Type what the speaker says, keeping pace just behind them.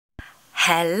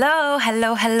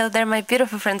Hello there, my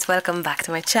beautiful friends. Welcome back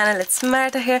to my channel. It's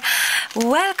Marta here.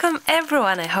 Welcome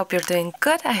everyone. I hope you're doing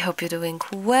good. I hope you're doing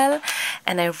well,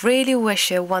 and I really wish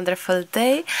you a wonderful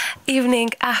day, evening,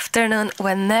 afternoon,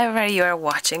 whenever you are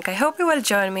watching. I hope you will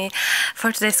join me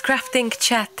for today's crafting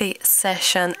chatty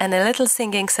session and a little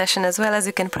singing session as well, as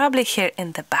you can probably hear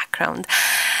in the background.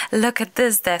 Look at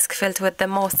this desk filled with the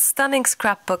most stunning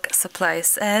scrapbook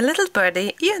supplies. Little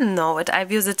Birdie, you know it.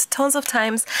 I've used it tons of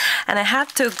times, and I had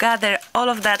to gather all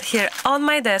of that here on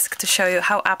my desk to show you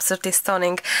how absolutely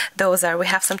stunning those are. We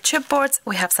have some chipboards,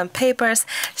 we have some papers,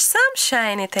 some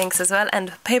shiny things as well,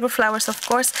 and paper flowers, of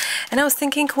course. And I was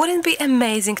thinking, wouldn't it be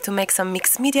amazing to make some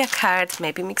mixed media card,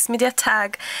 maybe mixed media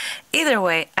tag? Either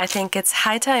way, I think it's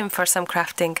high time for some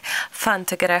crafting fun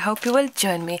together. I hope you will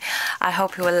join me. I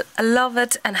hope you will love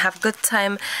it and have good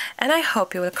time, and I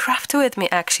hope you will craft with me.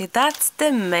 Actually, that's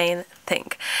the main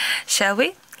thing. Shall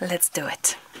we? Let's do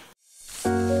it.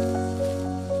 And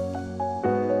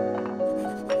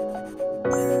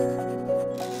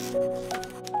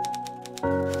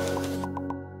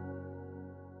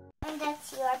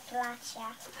that's your placia.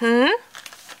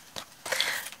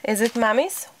 Is it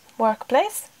Mommy's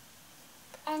workplace?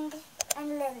 And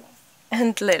Lily's.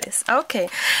 And Lily's. Okay,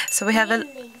 so we have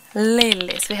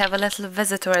Lily's. We have a little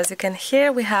visitor, as you can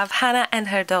hear. We have Hannah and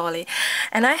her dolly,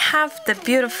 and I have the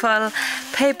beautiful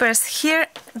papers here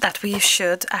that we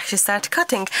should actually start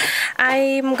cutting.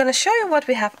 I'm gonna show you what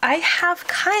we have. I have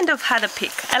kind of had a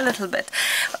peek a little bit,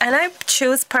 and I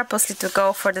choose purposely to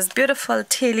go for this beautiful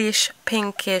tealish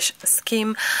pinkish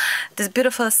scheme, this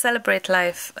beautiful Celebrate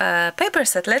Life paper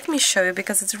set. Let me show you,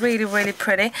 because it's really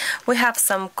pretty. We have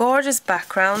some gorgeous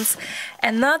backgrounds,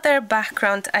 another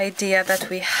background idea that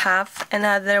we have,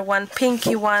 another one,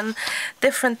 pinky one,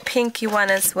 different pinky one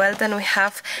as well. Then we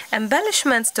have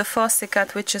embellishments to fussy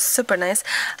cut, which is super nice.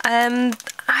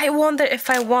 I wonder if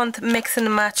I want mix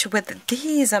and match with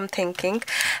these. I'm thinking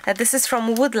this is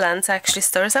from Woodlands actually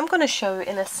stores. I'm gonna show you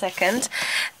in a second.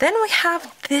 Then we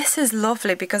have, this is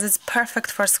lovely because it's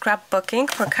perfect for scrapbooking,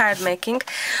 for card making.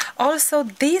 Also,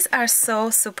 these are so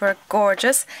super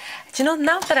gorgeous. You know,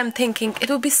 now that I'm thinking, it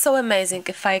would be so amazing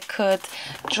if I could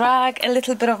drag a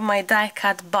little bit of my die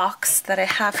cut box that I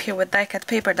have here with die cut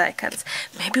paper die cuts.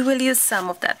 Maybe we'll use some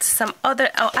of that. Some other,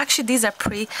 oh, actually these are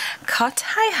pre-cut.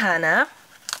 Hi Hannah.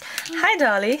 Hi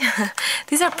Dolly.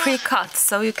 These are pre-cut,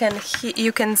 so you can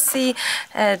see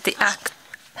the act.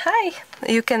 Hi,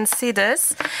 you can see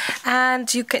this,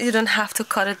 and you don't have to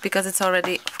cut it because it's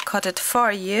already cut it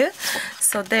for you.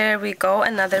 So there we go,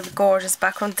 another gorgeous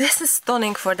background. This is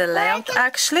stunning for the layout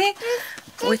actually.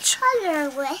 Which color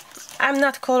with? I'm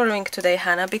not coloring today,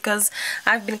 Hannah, because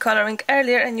I've been coloring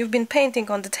earlier and you've been painting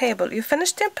on the table. You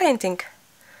finished your painting?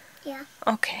 Yeah.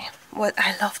 Okay. Well,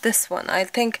 I love this one. I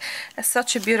think it's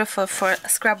such a beautiful for a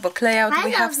scrapbook layout. I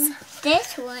love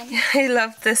this one. I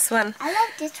love this one. I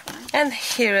love this one. And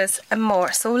here is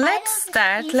more. So let's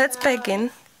start. Let's begin.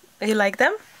 You like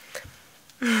them?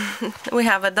 We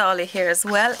have a dolly here as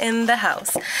well in the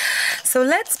house. So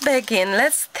let's begin.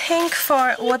 Let's think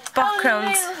for what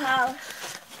background.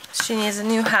 She needs a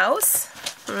new house.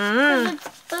 It's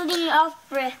building of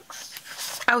bricks.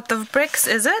 Out of bricks,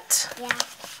 is it? Yeah.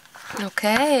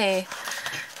 Okay.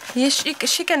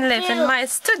 She can live in my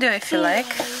studio if you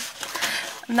like.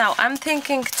 Now I'm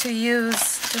thinking to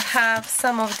have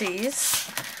some of these.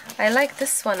 I like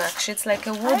this one actually. It's like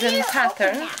a wooden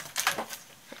pattern.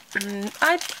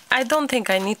 I don't think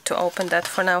I need to open that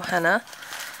for now, Hannah.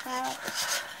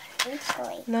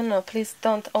 No, please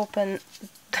don't open.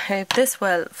 If this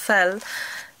fell.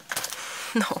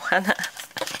 No, Hannah.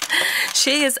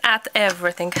 She is at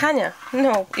everything. Hannah,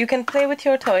 no, you can play with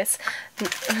your toys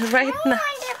right now. I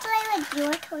want to play with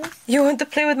your toys. You want to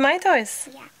play with my toys?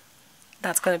 Yeah.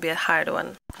 That's going to be a hard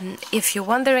one. If you're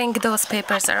wondering, those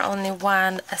papers are only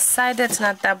one-sided,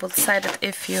 not double-sided,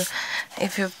 if you've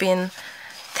been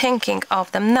thinking of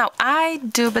them. Now, I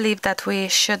do believe that we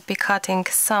should be cutting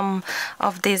some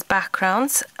of these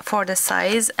backgrounds for the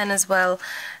size, and as well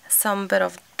some bit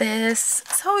of this.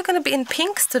 So we're gonna be in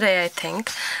pinks today, I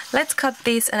think. Let's cut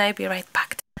these and I'll be right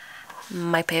back.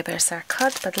 My papers are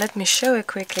cut, but let me show you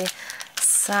quickly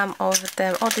some of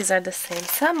them. Oh, these are the same.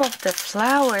 Some of the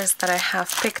flowers that I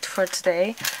have picked for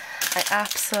today. I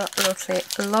absolutely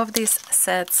love these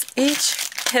sets. Each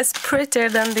is prettier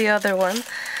than the other one.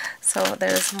 So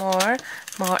there's more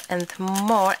and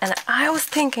more. And I was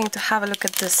thinking to have a look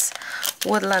at this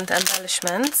woodland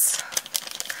embellishments.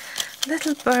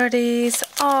 Little birdies,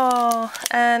 oh,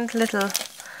 and little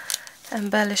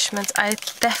embellishments. I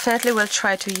definitely will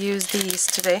try to use these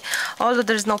today, although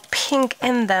there's no pink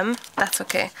in them. That's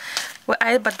okay.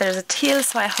 But there's a teal,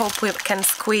 so I hope we can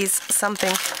squeeze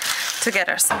something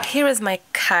together. So here is my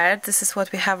card. This is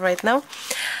what we have right now.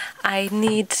 I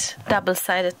need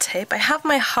double-sided tape. I have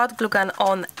my hot glue gun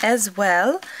on as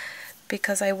well,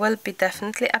 because I will be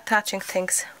definitely attaching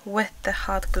things with the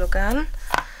hot glue gun.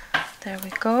 There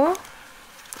we go.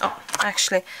 Oh,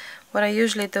 actually, what I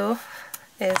usually do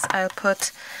is I'll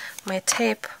put my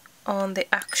tape on the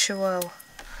actual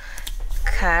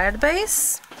card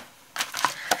base,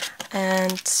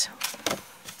 and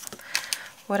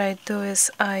what I do is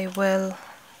I will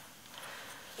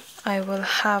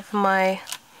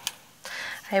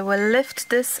lift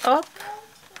this up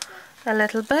a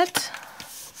little bit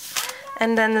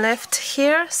and then lift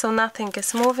here so nothing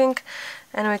is moving,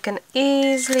 and we can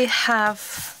easily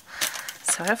have,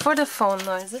 sorry for the phone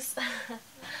noises,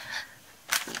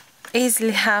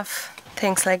 easily have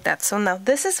things like that. So now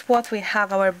this is what we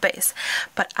have, our base.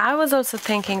 But I was also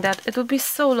thinking that it would be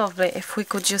so lovely if we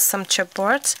could use some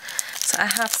chipboard. So I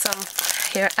have some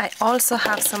here. I also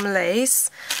have some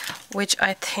lace, which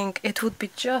I think it would be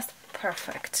just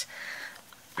perfect.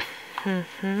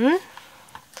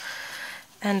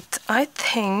 And I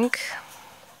think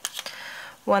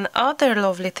one other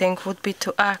lovely thing would be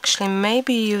to actually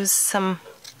maybe use some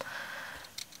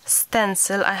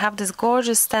stencil. I have this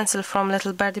gorgeous stencil from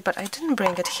Little Birdie, but I didn't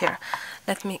bring it here.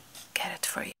 Let me get it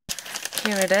for you.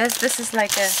 Here it is. This is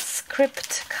like a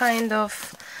script, kind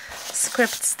of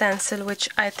script stencil, which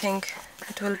I think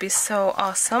it will be so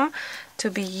awesome to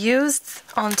be used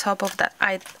on top of that,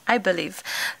 I believe.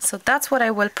 So that's what I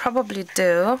will probably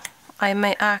do. I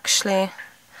may actually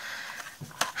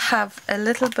have a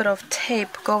little bit of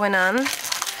tape going on,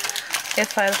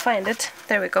 if I'll find it.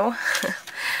 There we go.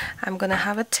 I'm gonna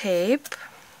have a tape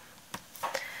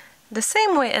the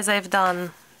same way as I've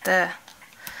done the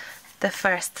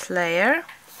first layer.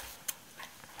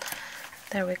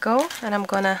 There we go. And I'm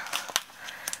gonna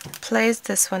place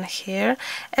this one here.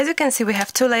 As you can see, we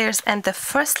have two layers, and the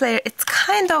first layer, it's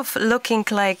kind of looking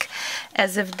like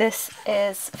as if this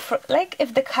is like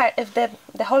if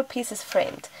the whole piece is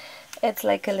framed. It's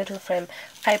like a little frame.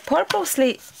 I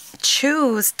purposely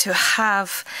choose to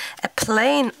have a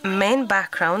plain main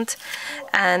background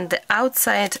and the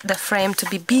outside the frame to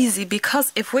be busy,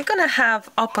 because if we're gonna have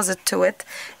opposite to it,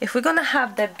 if we're gonna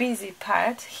have the busy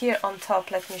part here on top,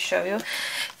 let me show you,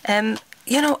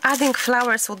 you know, adding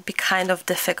flowers would be kind of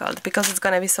difficult because it's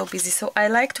gonna be so busy. So I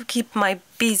like to keep my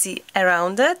busy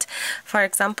around it, for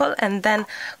example, and then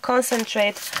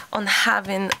concentrate on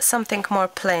having something more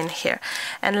plain here.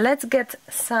 And let's get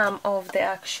some of the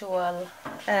actual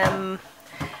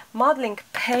modeling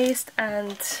paste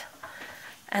and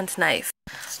knife.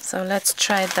 So let's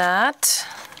try that.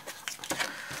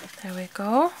 There we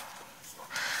go.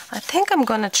 I think I'm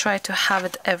gonna try to have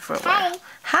it everywhere.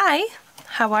 Hi.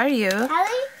 How are you?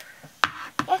 Ellie,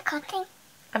 you're cutting.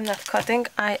 I'm not cutting.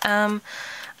 I am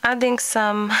adding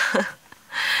some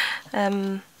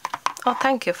oh,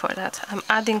 thank you for that. I'm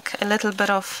adding a little bit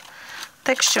of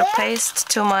texture paste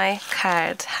to my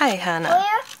card. Hi, Hannah.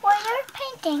 Where you're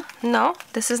painting? No,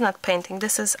 this is not painting.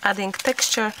 This is adding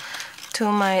texture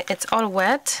to my, it's all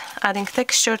wet, adding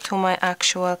texture to my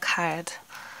actual card.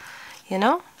 You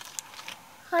know?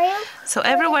 So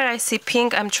everywhere I see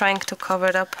pink, I'm trying to cover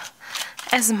it up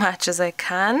as much as I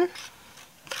can.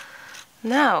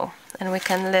 Now, and we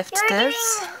can lift this.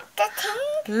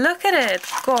 Look at it,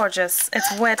 gorgeous.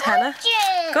 It's wet, Hannah.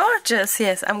 Gorgeous,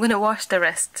 yes. I'm gonna wash the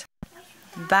rest.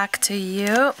 Back to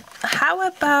you. How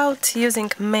about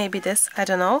using maybe this, I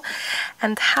don't know.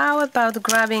 And how about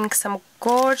grabbing some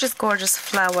gorgeous, gorgeous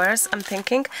flowers, I'm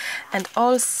thinking. And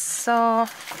also,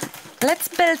 let's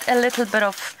build a little bit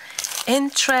of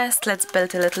interest, let's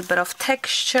build a little bit of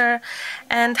texture.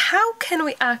 And how can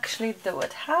we actually do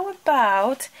it? How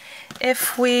about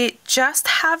if we just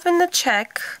have in the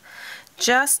check,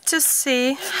 just to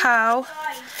see how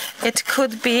it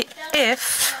could be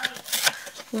if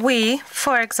we,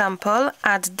 for example,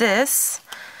 add this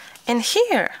in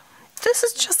here. This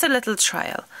is just a little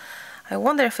trial. I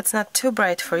wonder if it's not too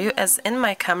bright for you, as in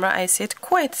my camera I see it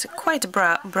quite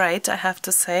bright, I have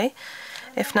to say,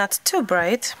 if not too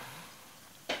bright.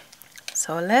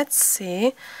 So let's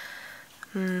see.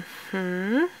 I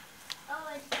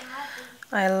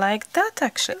like that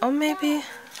actually. Or maybe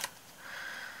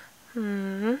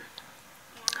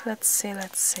let's see.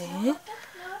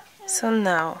 So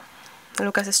now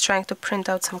Lucas is trying to print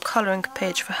out some coloring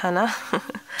page for Hannah.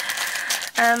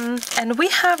 And we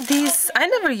have these, I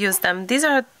never use them. These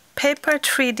are paper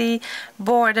 3D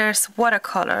borders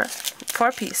watercolor,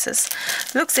 4 pieces.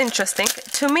 Looks interesting.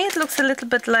 To me it looks a little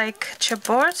bit like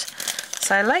chipboard,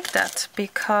 so I like that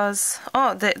because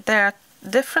there are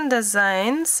different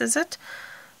designs. Is it?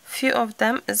 Few of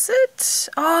them. Is it?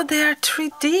 Oh, they are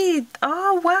 3D.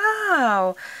 Oh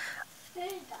wow,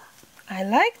 I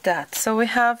like that. So we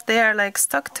have, they are like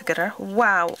stuck together.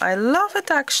 Wow, I love it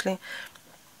actually.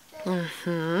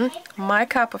 My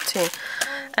cup of tea.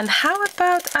 And how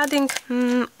about adding,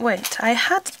 wait, I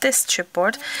had this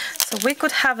chipboard, so we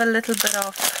could have a little bit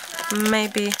of,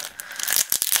 maybe,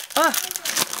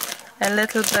 a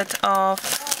little bit of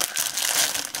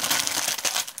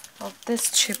this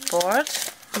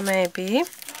chipboard, maybe.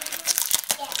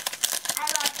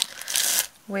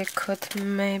 We could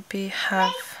maybe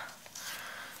have...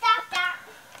 Stop that,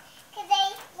 because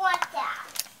I want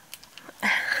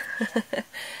that.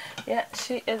 Yeah,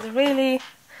 she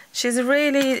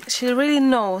really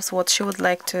knows what she would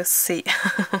like to see.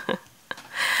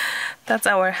 That's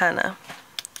our Hannah.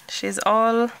 She's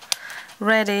all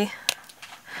ready.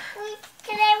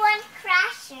 Because I want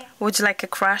crasher. Would you like a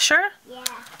crasher?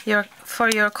 Yeah. For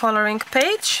your coloring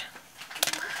page?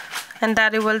 And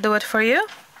Daddy will do it for you?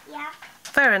 Yeah.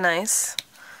 Very nice.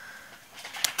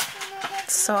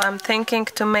 So I'm thinking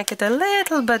to make it a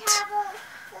little bit...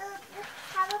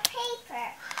 Have a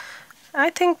paper. I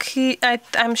think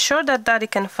I'm sure that Daddy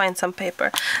can find some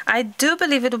paper. I do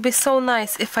believe it would be so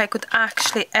nice if I could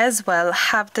actually as well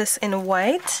have this in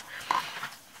white.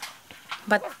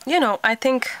 But you know, I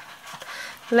think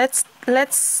let's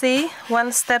see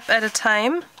one step at a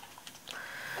time.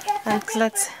 And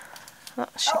let's... Oh,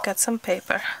 she got some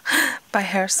paper by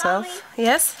herself. Mommy.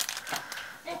 Yes?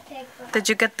 Did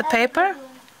you get the paper?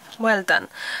 Well done.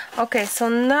 Okay, so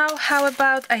now how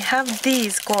about I have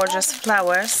these gorgeous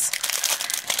flowers.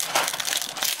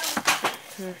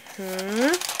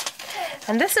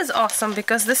 And this is awesome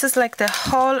because this is like the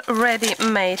whole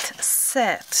ready-made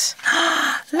set.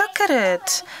 Look at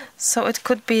it. So it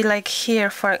could be like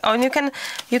here for, oh, and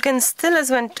you can still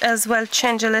as well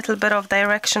change a little bit of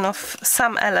direction of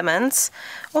some elements.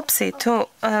 Oopsie, to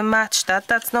match that.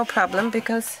 That's no problem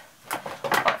because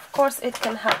of course it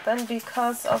can happen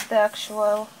because of the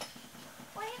actual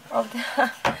of the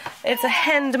it's a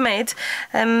handmade.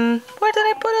 Where did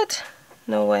I put it?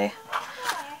 No way.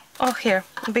 Oh, here,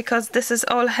 because this is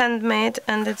all handmade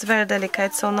and it's very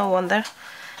delicate, so no wonder.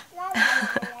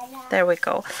 There we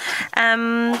go.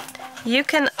 You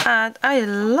can add, I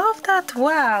love that,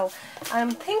 wow.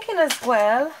 I'm thinking as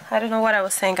well, I don't know what I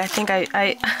was saying, I think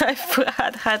I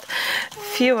had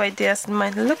few ideas in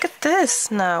mind. Look at this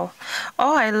now.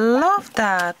 Oh, I love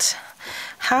that.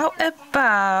 How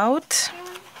about,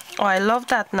 oh, I love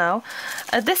that now.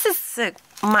 This is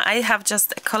I have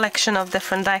just a collection of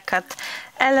different die cut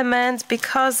elements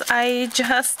because I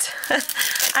just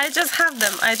have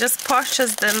them. I just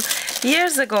purchased them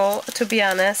years ago, to be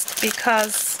honest,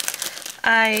 because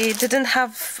I didn't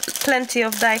have plenty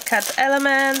of die cut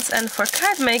elements, and for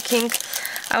card making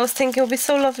I was thinking it would be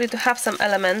so lovely to have some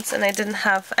elements, and I didn't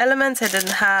have elements, I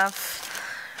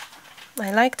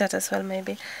like that as well,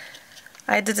 maybe.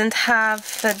 I didn't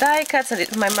have die cuts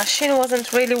and my machine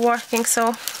wasn't really working,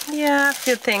 so yeah, a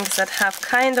few things that have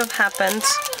kind of happened.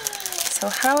 So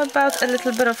how about a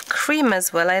little bit of cream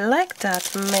as well? I like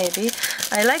that, maybe.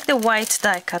 I like the white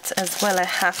die cuts as well, I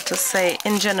have to say,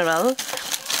 in general.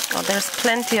 Oh, there's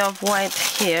plenty of white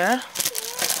here.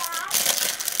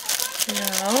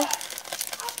 No.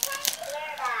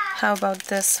 How about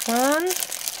this one?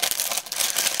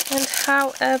 And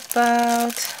how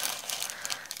about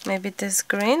maybe this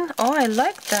green? Oh, I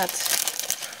like that.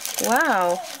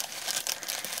 Wow.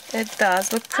 It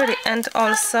does look pretty. And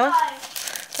also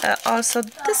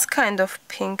this kind of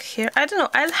pink here. I don't know.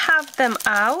 I'll have them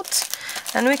out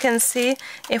and we can see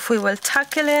if we will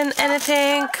tackle in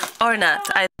anything or not.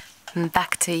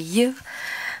 Back to you.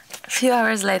 A few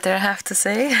hours later, I have to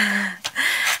say.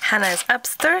 Hannah is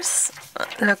upstairs.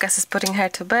 Lucas is putting her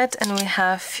to bed and we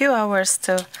have a few hours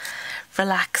to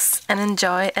relax and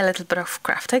enjoy a little bit of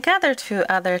craft. I gathered a few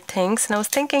other things and I was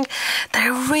thinking that I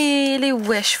really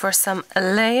wish for some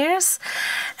layers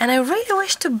and I really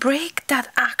wish to break that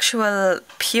actual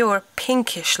pure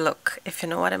pinkish look, if you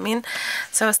know what I mean.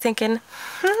 So I was thinking,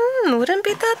 wouldn't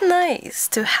be that nice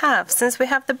to have, since we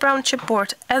have the brown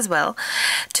chipboard as well,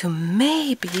 to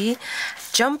maybe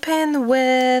jump in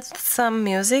with some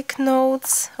music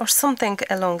notes or something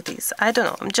along these. I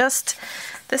don't know,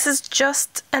 this is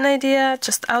just an idea,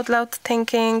 just out loud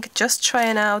thinking, just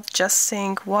trying out, just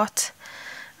seeing what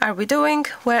are we doing,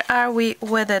 where are we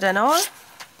with it and all,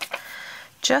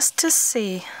 just to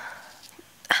see.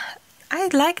 I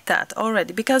like that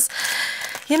already, because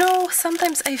you know,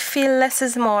 sometimes I feel less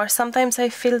is more. Sometimes I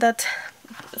feel that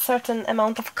a certain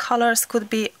amount of colors could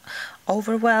be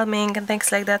overwhelming and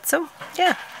things like that. So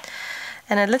yeah.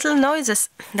 And a little noises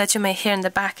that you may hear in the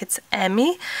back, it's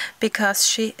Emmy, because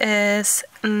she is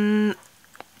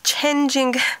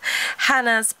changing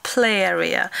Hannah's play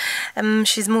area.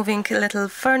 She's moving little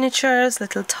furnitures,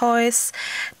 little toys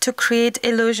to create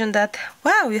illusion that,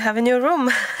 wow, you have a new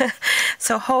room.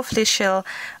 So hopefully she'll,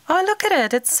 oh, look at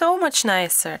it, it's so much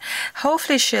nicer.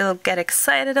 Hopefully she'll get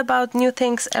excited about new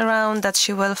things around, that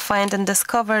she will find and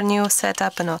discover new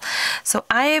setup and all. So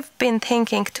I've been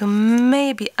thinking to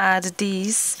maybe add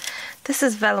these. This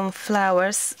is vellum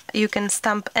flowers. You can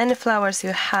stamp any flowers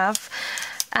you have,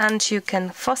 and you can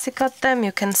fussy cut them,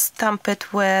 you can stamp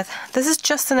it with, this is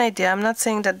just an idea, I'm not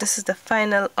saying that this is the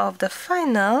final of the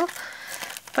final,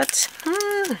 but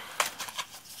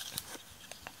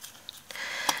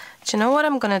do you know what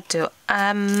I'm gonna do?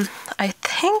 I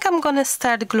think I'm gonna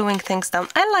start gluing things down.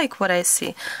 I like what I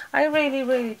see, I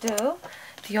really do.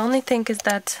 The only thing is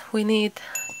that we need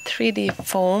 3D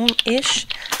foam-ish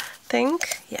thing.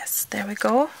 Yes, there we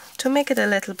go, to make it a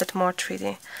little bit more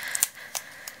 3D.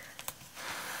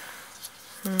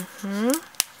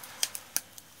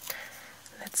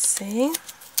 Let's see.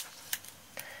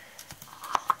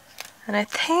 And I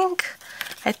think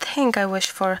I wish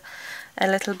for a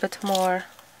little bit more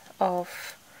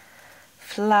of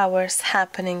flowers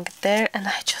happening there, and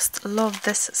I just love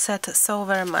this set so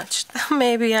very much.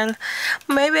 maybe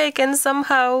I can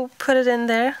somehow put it in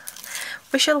there.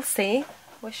 We shall see.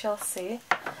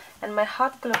 And my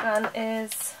hot glue gun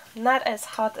is not as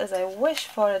hot as I wish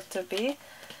for it to be.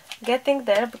 Getting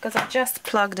there, because I just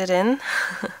plugged it in.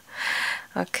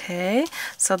 Okay,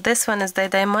 so this one is the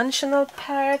dimensional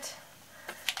part,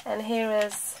 and here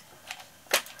is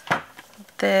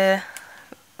the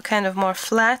kind of more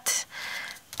flat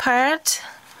part.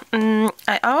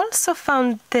 I also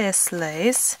found this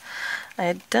lace.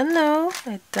 I don't know,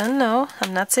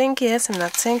 I'm not saying yes, I'm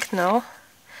not saying no,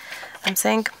 I'm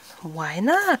saying why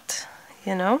not,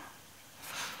 you know.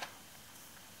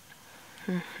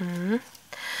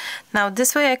 Now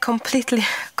this way I completely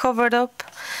covered up,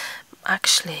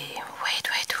 actually, wait,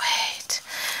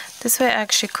 this way I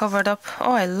actually covered up,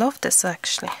 oh, I love this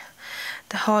actually,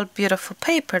 the whole beautiful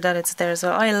paper that it's there,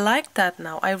 so I like that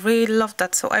now, I really love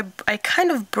that. So I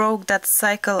kind of broke that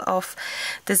cycle of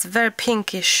this very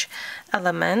pinkish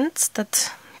elements,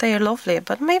 that they are lovely,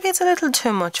 but maybe it's a little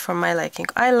too much for my liking.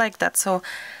 I like that, so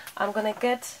I'm gonna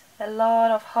get a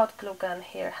lot of hot glue gun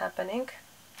here happening.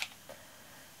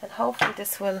 And hopefully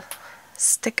this will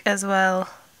stick as well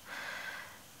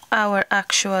our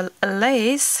actual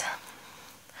lace.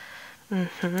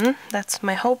 That's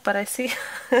my hope, but I see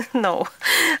no,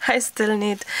 I still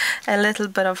need a little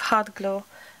bit of hot glue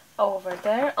over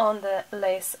there on the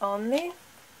lace only.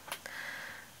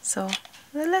 So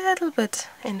a little bit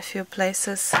in a few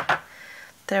places.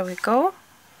 There we go.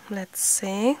 Let's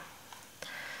see.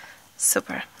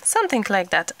 Super, something like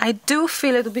that. I do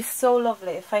feel it would be so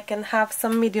lovely if I can have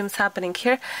some mediums happening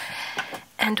here,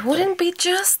 and wouldn't be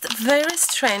just very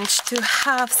strange to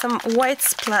have some white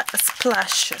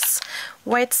splashes,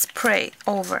 white spray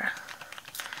over.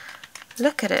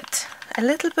 Look at it, a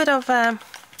little bit of I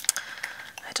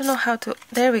don't know how to,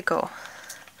 there we go,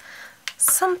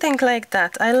 something like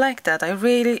that. I like that, I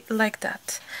really like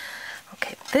that.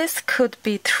 Okay, this could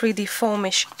be 3D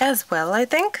foamish as well, I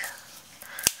think.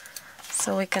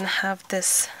 So we can have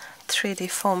this 3D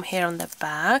foam here on the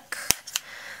back.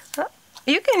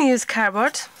 You can use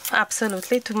cardboard,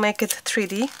 absolutely, to make it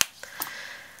 3D.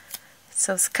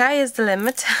 So sky is the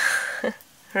limit,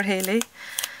 really.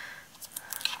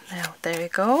 Now, there we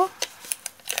go.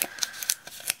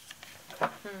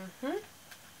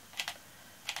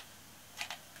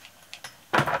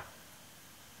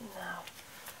 Now,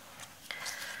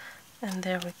 and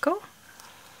there we go.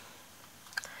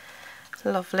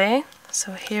 Lovely.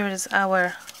 So here is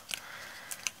our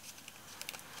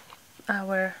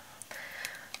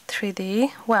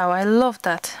 3D. Wow, I love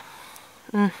that.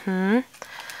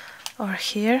 Or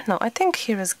here. No, I think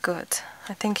here is good.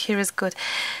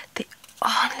 The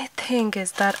only thing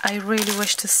is that I really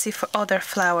wish to see for other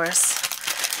flowers.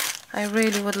 I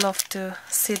really would love to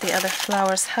see the other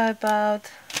flowers. How about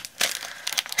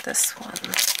this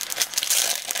one?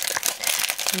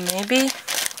 Maybe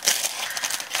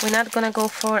we're not gonna go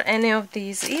for any of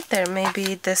these either.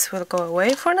 Maybe this will go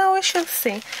away. For now we shall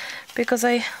see, because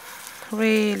I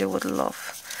really would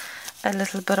love a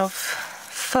little bit of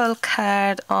full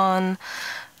card on.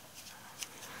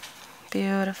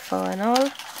 Beautiful and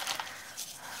all.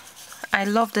 I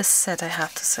love this set, I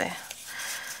have to say.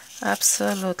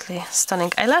 Absolutely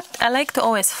stunning. I like to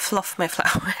always fluff my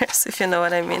flowers, if you know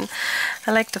what I mean.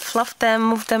 I like to fluff them,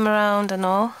 move them around and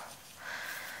all.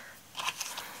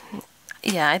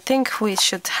 Yeah, I think we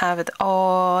should have it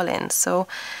all in. So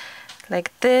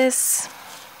like this,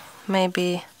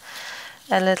 maybe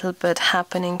a little bit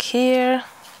happening here,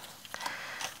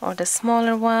 or the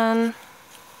smaller one,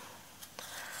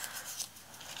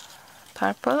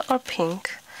 purple or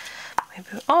pink.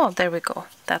 Maybe, oh, there we go.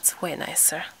 That's way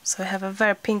nicer. So I have a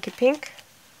very pinky pink.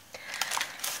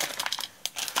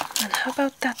 And how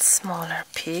about that smaller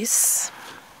piece?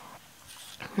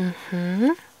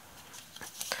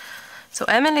 So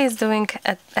Emily is doing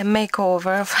a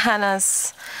makeover of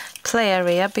Hannah's play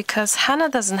area because Hannah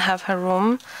doesn't have her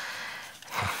room.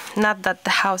 Not that the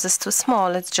house is too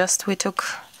small, it's just we took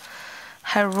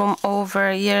her room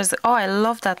over years. Oh, I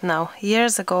love that now.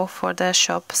 Years ago for the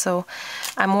shop. So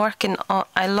I'm working on.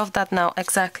 I love that now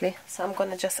exactly. So I'm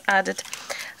gonna just add it.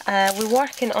 We're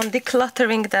working on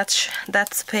decluttering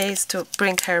that space to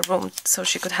bring her room so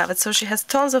she could have it. So she has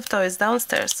tons of toys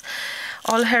downstairs.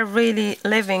 All her really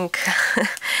living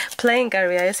playing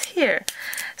area is here.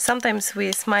 Sometimes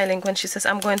we're smiling when she says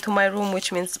I'm going to my room,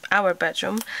 which means our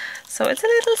bedroom. So it's a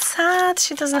little sad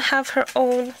she doesn't have her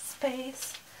own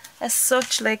space as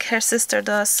such like her sister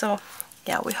does. So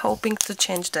yeah, we're hoping to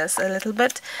change this a little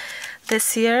bit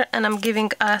this year, and I'm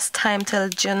giving us time till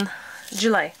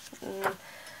July.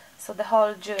 So the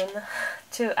whole June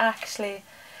to actually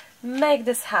make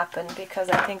this happen, because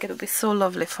I think it would be so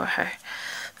lovely for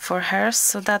her.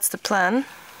 So that's the plan.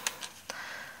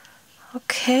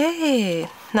 Okay,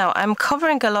 now I'm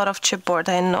covering a lot of chipboard,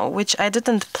 I know, which I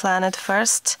didn't plan at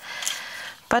first,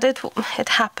 but it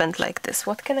happened like this.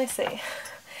 What can I say?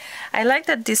 I like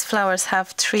that these flowers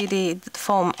have 3D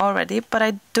foam already, but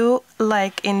I do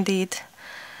like indeed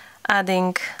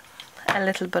adding a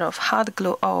little bit of hot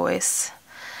glue always.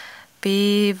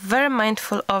 Be very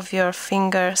mindful of your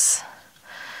fingers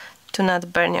to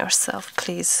not burn yourself,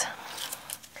 please.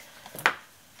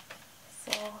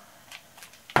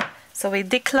 So we're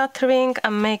decluttering.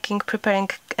 I'm preparing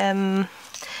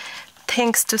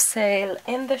things to sell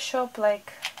in the shop,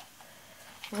 like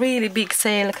really big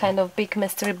sale, kind of big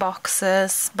mystery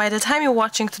boxes. By the time you're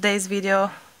watching today's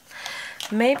video,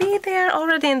 maybe they are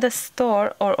already in the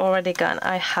store or already gone.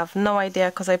 I have no idea,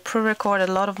 because I pre-record a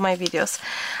lot of my videos.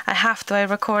 I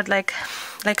record like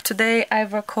today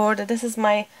I've recorded,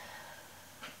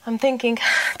 I'm thinking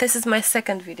this is my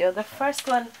second video. The first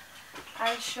one,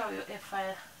 I'll show you if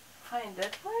I find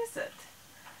it. Where is it?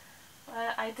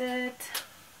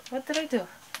 What did I do?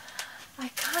 I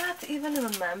cannot even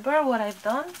remember what I've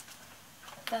done.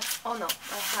 Oh no,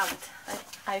 I haven't.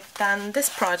 I've done this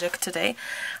project today.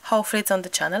 Hopefully it's on the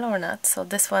channel or not. So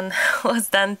this one was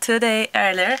done today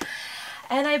earlier.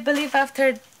 And I believe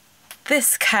after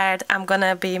this card I'm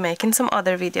gonna be making some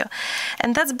other video.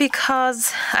 And that's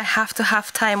because I have to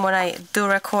have time when I do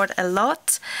record a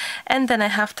lot. And then I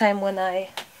have time when I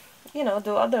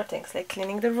do other things like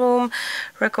cleaning the room,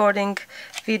 recording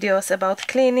videos about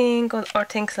cleaning or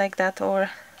things like that, or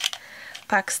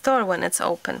pack store when it's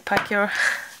open, pack your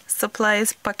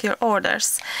supplies, pack your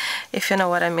orders, if you know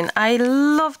what I mean. I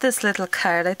love this little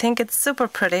card. I think it's super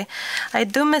pretty. I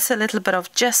do miss a little bit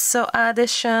of gesso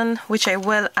addition, which I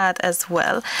will add as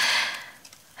well.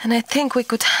 And I think we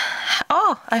could...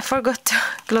 Oh, I forgot to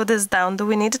glue this down. Do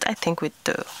we need it? I think we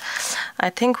do. I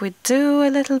think we do a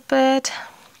little bit.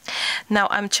 Now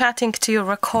I'm chatting to you,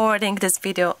 recording this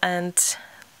video, and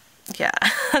yeah,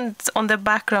 and on the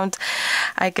background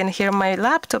I can hear my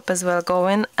laptop as well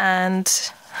going, and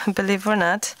believe it or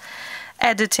not,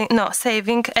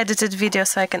 saving edited video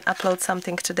so I can upload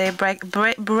something today.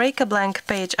 Break a blank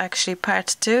page, actually,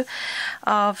 part 2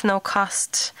 of no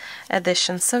cost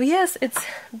edition. So yes, it's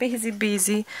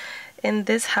busy in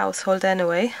this household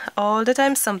anyway. All the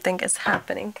time something is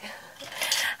happening,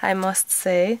 I must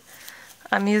say.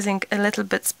 I'm using a little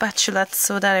bit spatula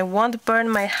so that I won't burn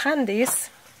my handies.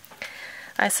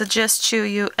 I suggest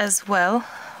you as well.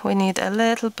 We need a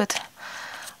little bit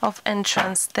of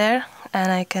entrance there,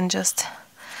 and I can just,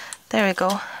 there we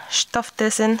go, stuff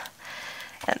this in.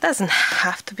 It doesn't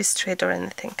have to be straight or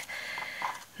anything.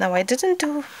 Now I didn't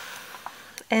do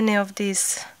any of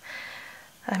these.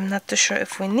 I'm not too sure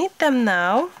if we need them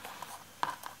now,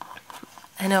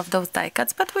 any of those die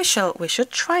cuts, but we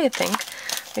should try, I think.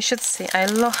 We should see. I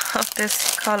love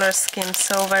this color scheme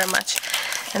so very much,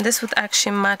 and this would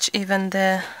actually match even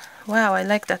the... Wow, I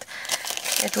like that.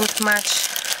 It would match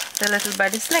the little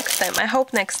birdies next time. I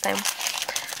hope next time.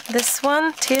 This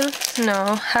one, teal?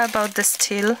 No. How about this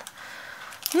teal?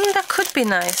 That could be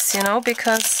nice,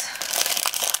 because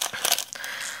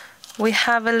we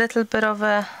have a little bit of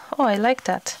a, oh, I like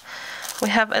that. We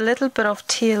have a little bit of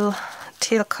teal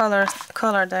color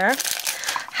there.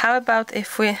 How about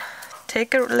if we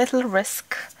take a little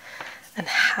risk and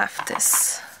half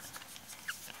this?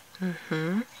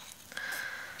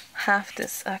 Half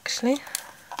this actually.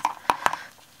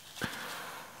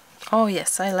 Oh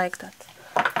yes, I like that.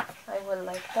 I will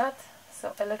like that.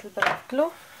 So a little bit of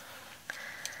glue.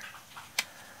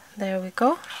 There we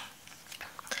go.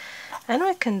 And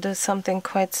we can do something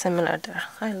quite similar there.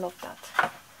 I love that.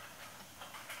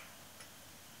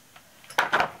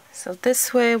 So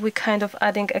this way we kind of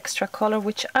adding extra color,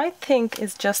 which I think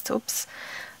is just, oops,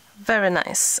 very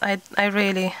nice. I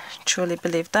really truly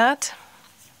believe that.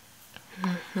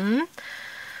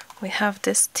 We have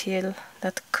this teal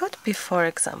that could be, for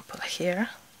example, here.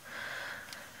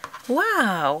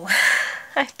 Wow,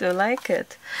 I do like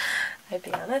it. I'll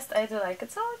be honest, I do like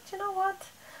it. So, you know what?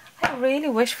 I really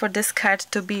wish for this card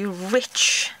to be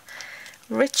rich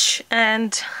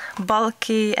and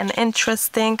bulky and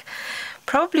interesting.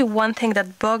 Probably one thing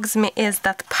that bugs me is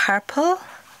that purple.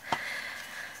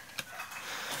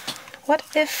 What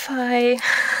if I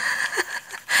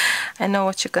know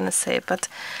what you're gonna say, but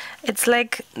it's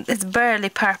like it's barely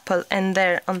purple in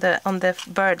there on the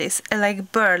birdies,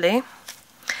 like barely.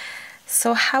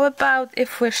 So how about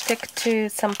if we stick to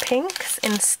some pinks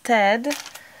instead?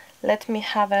 Let me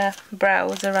have a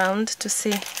browse around to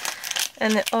see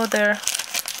any other.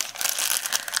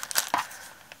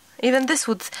 Even this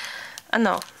would,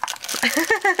 no.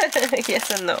 Yes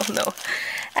and no.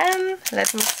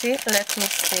 Let me see.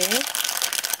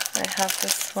 I have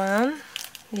this one.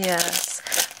 Yes,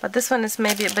 but this one is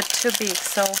maybe a bit too big.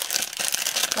 So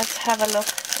let's have a look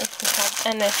if we have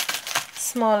any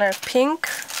smaller pink,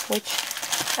 which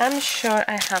I'm sure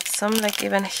I have some, like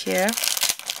even here.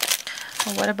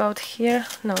 Oh, what about here?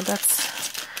 No, that's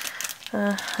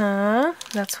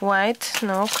that's white.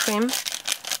 No, cream.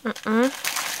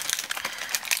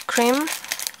 Cream.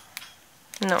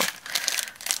 No.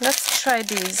 Let's try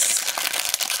these.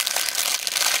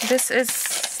 This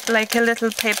is like a little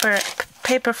paper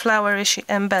flowerish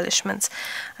embellishments.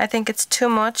 I think it's too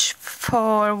much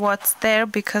for what's there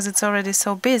because it's already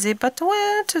so busy, but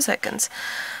well, 2 seconds.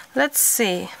 Let's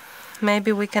see.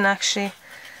 Maybe we can actually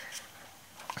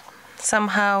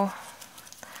somehow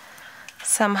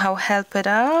help it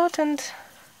out. And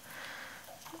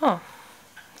oh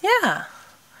yeah,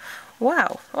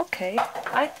 wow, okay.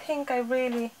 I think I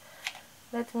really,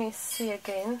 let me see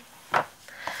again,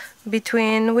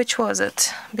 between, which was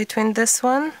it, between this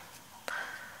one,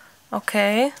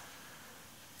 okay,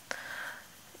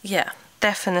 yeah,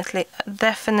 definitely.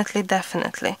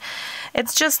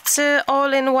 It's just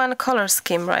all in one color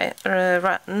scheme right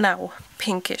now,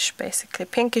 pinkish, basically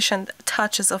pinkish and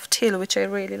touches of teal, which I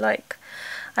really like.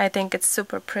 I think it's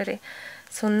super pretty.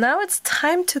 So now it's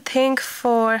time to think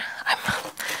for,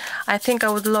 I think I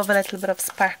would love a little bit of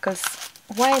sparkles,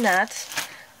 why not?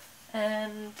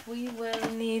 And we will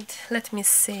need, let me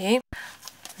see,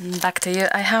 back to you.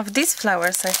 I have these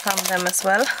flowers, I found them as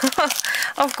well,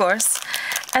 of course.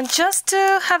 And just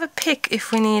to have a pick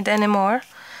if we need any more.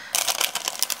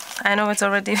 I know it's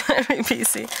already very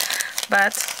busy,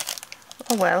 but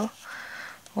oh well,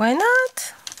 why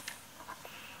not?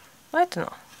 I don't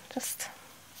know,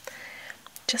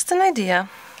 just an idea,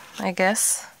 I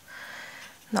guess.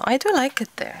 No, I do like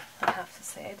it there, I have to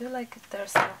say, I do like it there,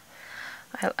 so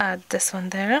I'll add this one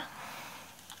there.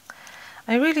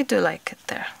 I really do like it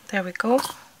there. There we go.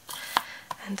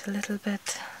 And a little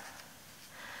bit.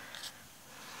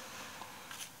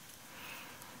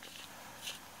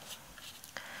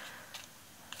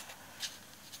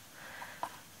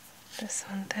 This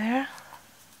one there.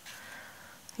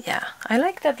 Yeah, I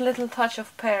like that little touch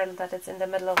of pearl that is in the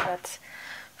middle of that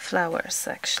flowers,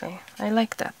 actually. I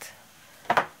like that.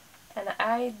 And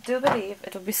I do believe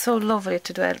it would be so lovely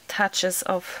to do touches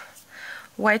of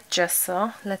white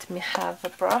gesso. Let me have a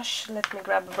brush. Let me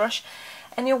grab a brush.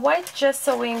 And your white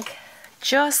gessoing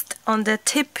just on the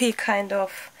tippy kind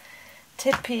of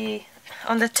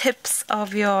on the tips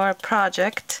of your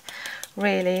project,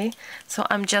 really. So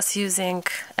I'm just using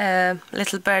a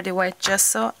little Birdie white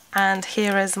gesso, and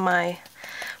here is my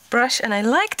brush. And I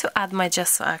like to add my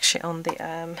gesso actually on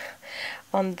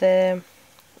the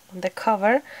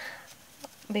cover,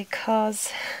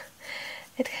 because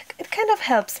it kind of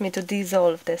helps me to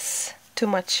dissolve this too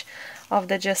much of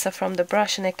the gesso from the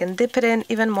brush, and I can dip it in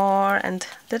even more and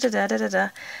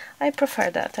I prefer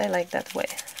that. I like that way.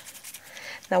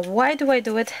 Now, why do I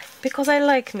do it? Because I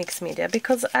like mixed media,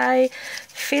 because I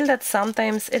feel that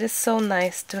sometimes it is so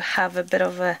nice to have a bit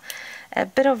of a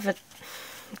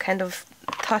kind of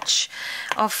touch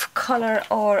of color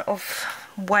or of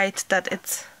white that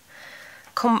it's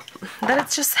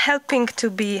just helping to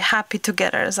be happy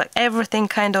together. It's like everything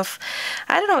kind of,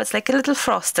 I don't know, it's like a little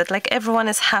frosted, like everyone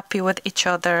is happy with each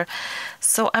other.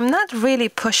 So I'm not really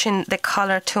pushing the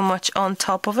color too much on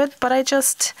top of it, but I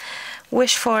just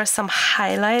wish for some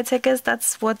highlights. I guess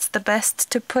that's what's the best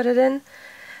to put it in.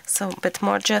 So a bit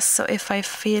more, just so if I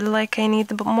feel like I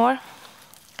need a bit more.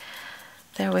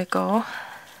 There we go.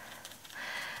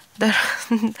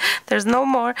 There's no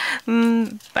more.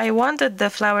 I wanted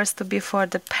the flowers to be for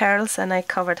the pearls, and I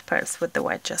covered pearls with the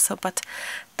white gesso, but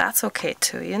that's okay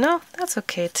too, you know, that's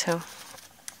okay too.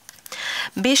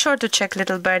 Be sure to check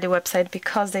Little Birdie website,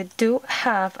 because they do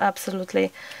have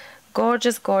absolutely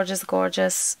gorgeous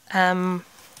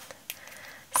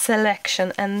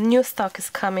selection, and new stock is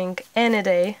coming any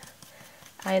day.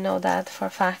 I know that for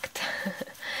a fact.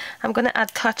 I'm gonna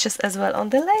add touches as well on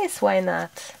the lace, why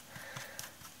not?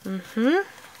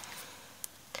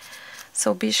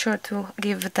 So be sure to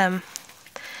give them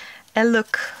a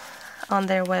look on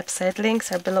their website.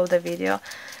 Links are below the video.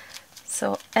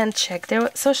 So, and check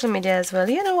their social media as well.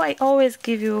 You know, I always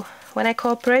give you, when I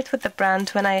cooperate with the brand,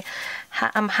 when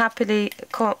I'm happily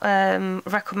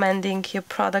recommending you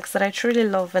products that I truly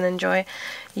love and enjoy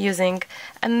using,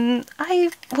 and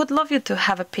I would love you to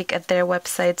have a peek at their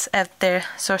websites, at their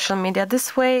social media.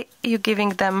 This way you're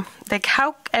giving them, like,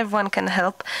 how everyone can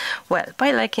help. Well,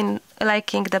 by liking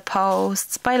the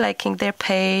posts, by liking their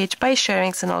page, by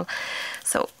sharing and all.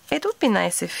 So it would be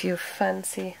nice if you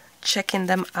fancy checking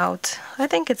them out. I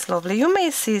think it's lovely. You may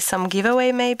see some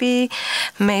giveaway, maybe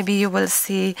you will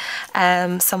see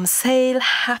some sale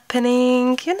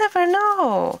happening. You never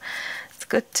know. It's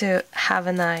good to have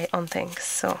an eye on things.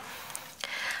 So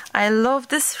I love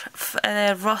this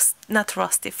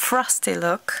frosty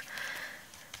look.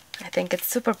 I think it's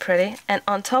super pretty, and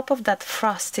on top of that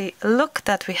frosty look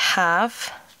that we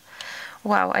have,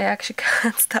 wow, I actually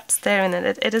can't stop staring at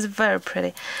it. It is very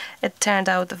pretty. It turned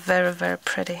out very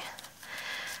pretty.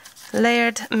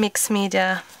 Layered mixed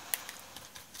media,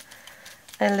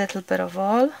 a little bit of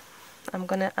all. I'm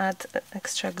gonna add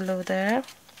extra glue there,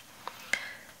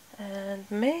 and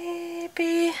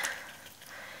maybe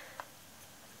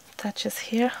touches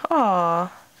here.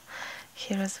 Oh,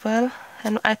 here as well.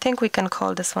 And I think we can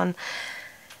call this one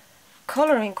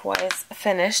coloring wise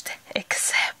finished,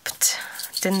 except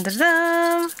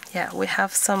yeah, we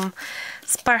have some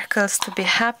sparkles to be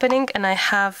happening, and I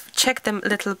have checked them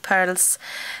little pearls,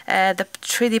 the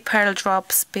 3D pearl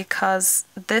drops, because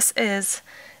this is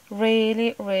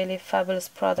really fabulous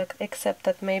product, except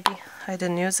that maybe I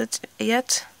didn't use it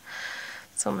yet,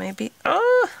 so maybe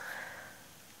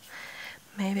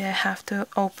maybe I have to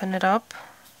open it up,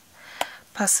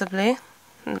 possibly.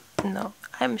 No,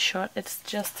 I'm sure it's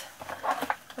just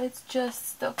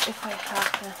stuck. If I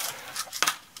have the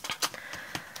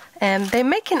they're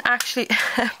making actually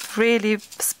really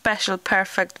special,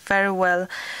 perfect, very well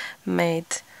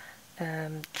made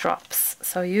drops,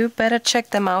 so you better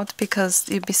check them out, because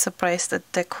you'd be surprised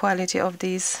at the quality of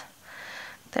these.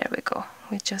 There we go.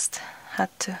 We just had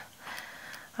to,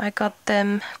 I got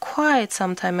them quite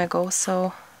some time ago,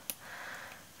 so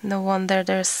no wonder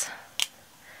there's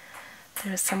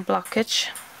some blockage,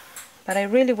 but I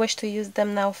really wish to use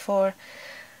them now for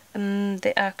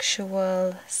the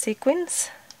actual sequins,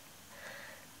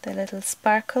 the little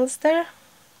sparkles there.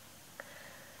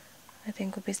 I think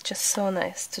it would be just so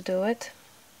nice to do it.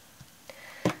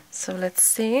 So let's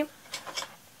see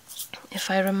if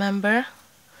I remember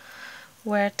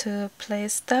where to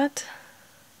place that.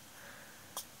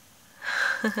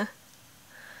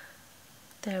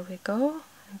 There we go,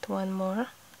 and one more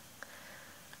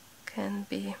can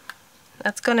be,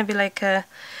 that's gonna be like a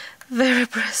very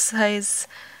precise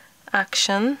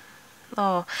action.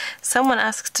 Oh, someone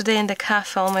asked today in the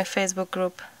cafe on my Facebook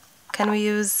group, can we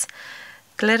use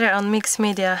glitter on mixed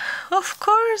media? Of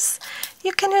course,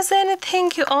 you can use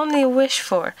anything you only wish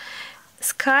for.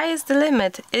 Sky is the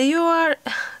limit. You are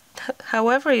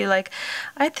however you like.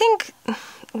 I think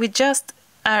we just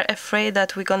are afraid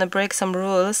that we're gonna break some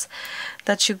rules,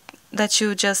 that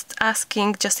you just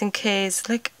asking just in case.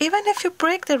 Like, even if you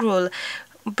break the rule,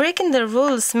 breaking the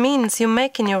rules means you're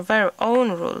making your very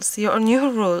own rules, your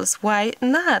new rules. Why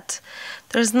not?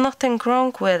 There's nothing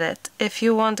wrong with it. If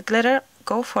you want glitter,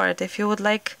 go for it. If you would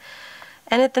like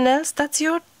anything else, that's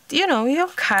your, you know, your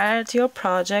card, your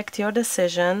project, your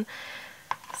decision.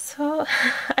 So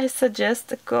I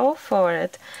suggest go for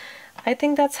it. I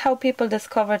think that's how people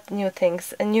discover new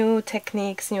things, new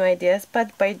techniques, new ideas,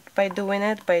 but by doing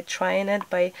it, by trying it,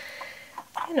 by,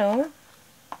 you know.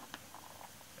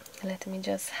 Let me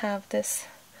just have this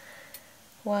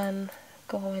one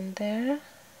go in there.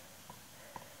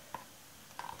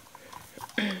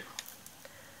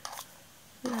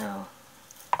 Now,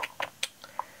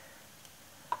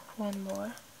 one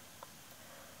more,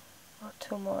 or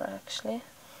two more actually.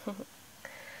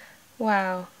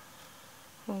 Wow,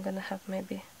 I'm gonna have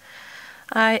maybe,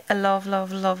 I love,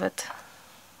 love, love it.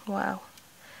 Wow,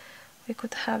 we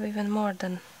could have even more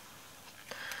than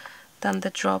the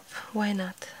drop. Why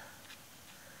not?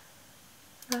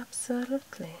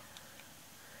 Absolutely.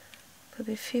 Could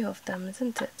be a few of them,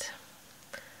 isn't it?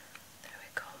 There we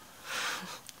go.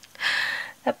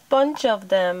 A bunch of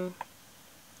them.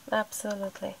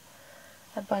 Absolutely.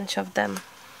 A bunch of them.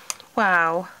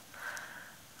 Wow.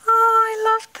 Oh, I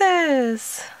love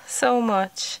this so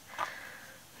much.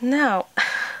 Now.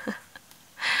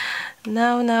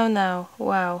 Now.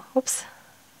 Wow. Oops.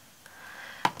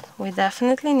 We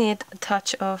definitely need a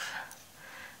touch of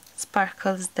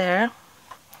sparkles there.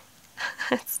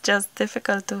 It's just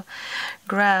difficult to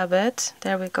grab it.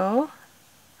 There we go.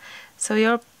 So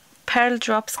your pearl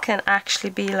drops can actually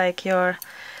be like your,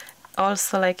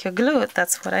 also like your glue.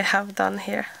 That's what I have done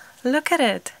here. Look at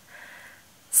it.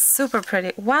 Super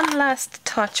pretty. One last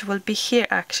touch will be here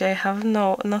actually. I have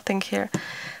nothing here.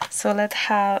 So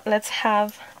let's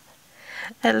have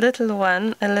a little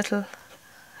one, a little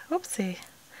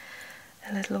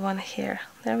one here.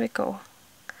 There we go.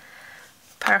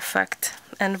 Perfect.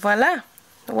 And voila.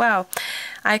 Wow.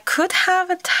 I could have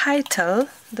a title.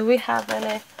 Do we have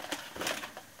any?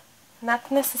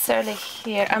 Not necessarily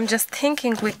here. I'm just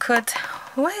thinking we could,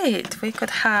 wait, we could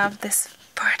have this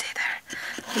birdie there.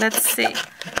 Let's see.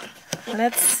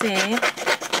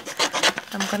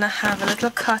 I'm gonna have a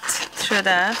little cut through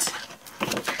that.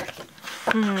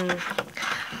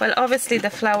 Well, obviously the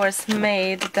flowers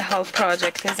made the whole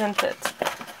project, isn't it?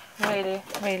 Really,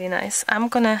 really nice. I'm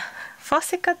gonna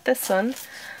fussy cut this one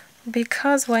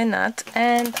because why not?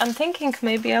 And I'm thinking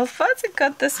maybe I'll fussy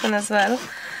cut this one as well.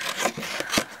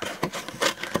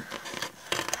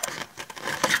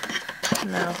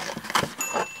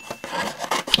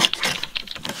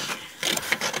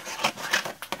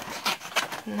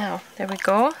 Now, there we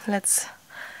go. Let's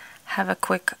have a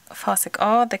quick fussy.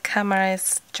 Oh, the camera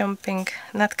is jumping.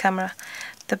 Not camera,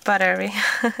 the battery.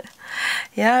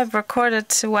 Yeah, I've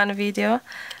recorded one video,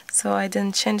 so I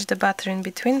didn't change the battery in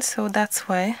between, so that's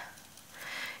why.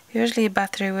 Usually a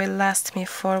battery will last me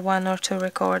for 1 or 2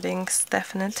 recordings,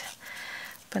 definitely.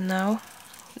 But now,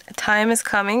 time is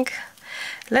coming.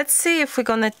 Let's see if we're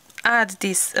gonna add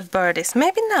these birdies.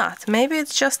 Maybe not. Maybe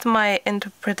it's just my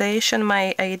interpretation,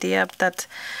 my idea that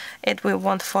we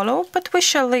won't follow. But we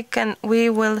shall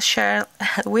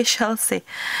see.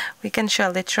 We can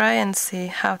surely try and see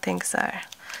how things are.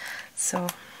 So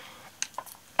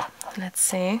let's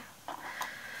see.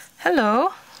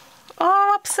 Hello.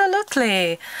 Oh,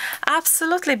 absolutely,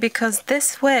 because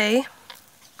this way.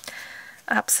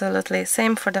 Absolutely,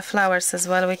 same for the flowers as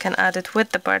well. We can add it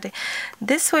with the birdie.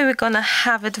 This way we're gonna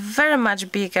have it very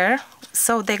much bigger,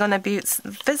 so they're gonna be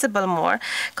visible more,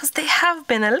 because they have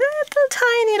been a little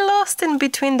tiny lost in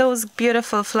between those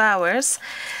beautiful flowers,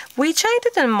 which I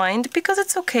didn't mind because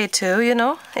it's okay too, you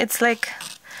know. It's like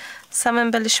some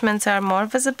embellishments are more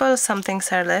visible, some things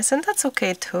are less, and that's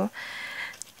okay too.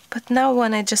 But now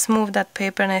when I just moved that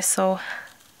paper and I saw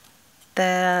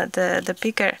the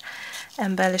bigger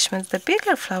embellishments, the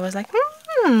bigger flowers, like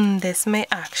this may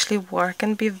actually work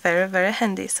and be very, very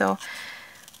handy. So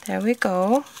there we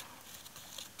go.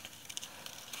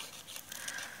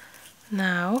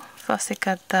 Now fussy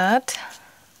cut that.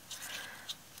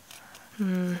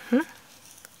 There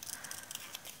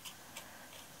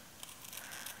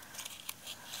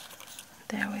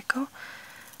we go.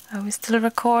 Are we still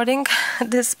recording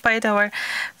despite our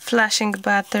flashing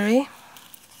battery?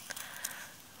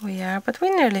 We are, but we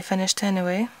nearly finished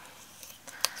anyway.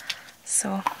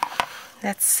 So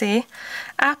let's see.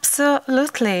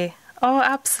 Absolutely. Oh,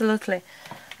 absolutely.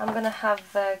 I'm gonna have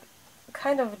a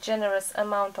kind of generous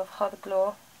amount of hot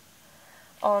glue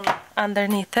on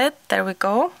underneath it. There we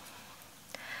go.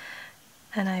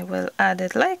 And I will add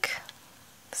it like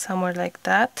somewhere like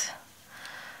that.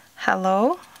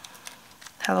 Hello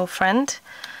friend.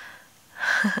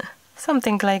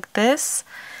 Something like this.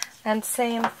 And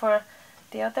same for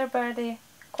the other birdie.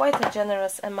 Quite a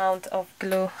generous amount of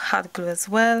glue, hot glue as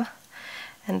well.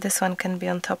 And this one can be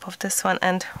on top of this one.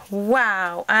 And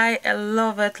wow, I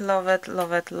love it.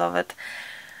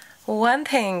 One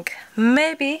thing,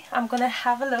 maybe I'm gonna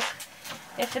have a look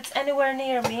if it's anywhere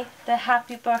near me, the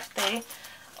happy birthday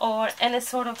or any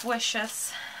sort of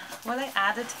wishes. Will I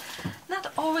add it?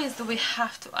 Not always do we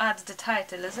have to add the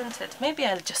title, isn't it? Maybe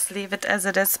I'll just leave it as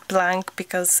it is, blank,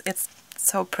 because it's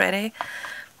so pretty.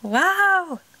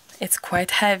 Wow! It's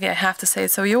quite heavy, I have to say,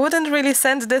 so you wouldn't really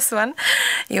send this one.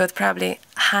 You would probably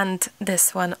hand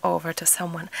this one over to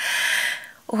someone.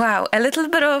 Wow, a little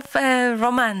bit of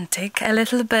romantic, a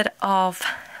little bit of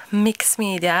mixed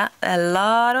media, a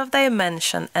lot of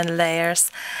dimension and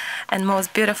layers, and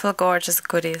most beautiful, gorgeous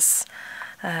goodies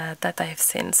that I've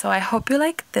seen. So I hope you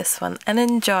like this one and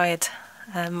enjoyed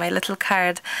my little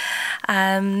card.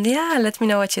 Yeah, let me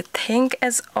know what you think.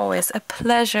 As always, a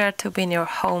pleasure to be in your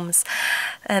homes.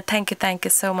 Thank you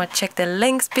so much. Check the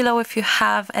links below if you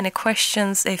have any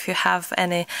questions, if you have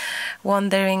any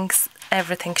wonderings.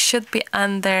 Everything should be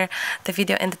under the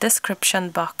video in the description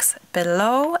box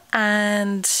below,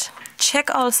 and check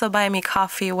also Buy Me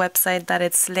Coffee website that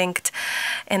it's linked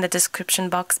in the description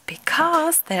box,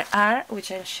 because there are, which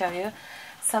I'll show you,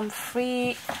 some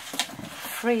free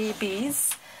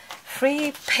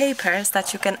papers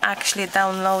that you can actually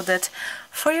download it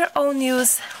for your own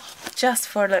use, just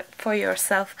for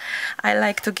yourself. I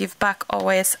like to give back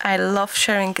always. I love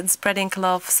sharing and spreading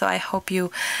love, so I hope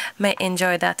you may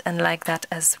enjoy that and like that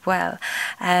as well.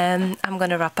 I'm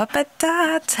gonna wrap up at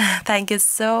that. Thank you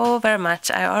so very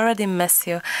much. I already miss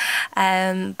you,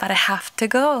 but I have to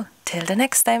go. Till the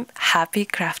next time, happy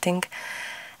crafting,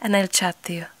 and I'll chat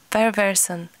to you very, very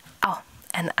soon. Oh,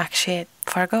 and actually I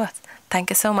forgot. Thank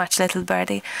you so much, little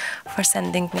birdie, for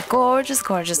sending me gorgeous,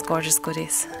 gorgeous, gorgeous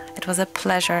goodies. It was a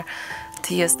pleasure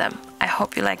to use them. I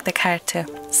hope you like the card too.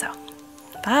 So,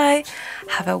 bye.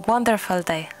 Have a wonderful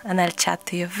day, and I'll chat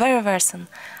to you very, very soon.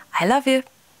 I love you.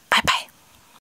 Bye-bye.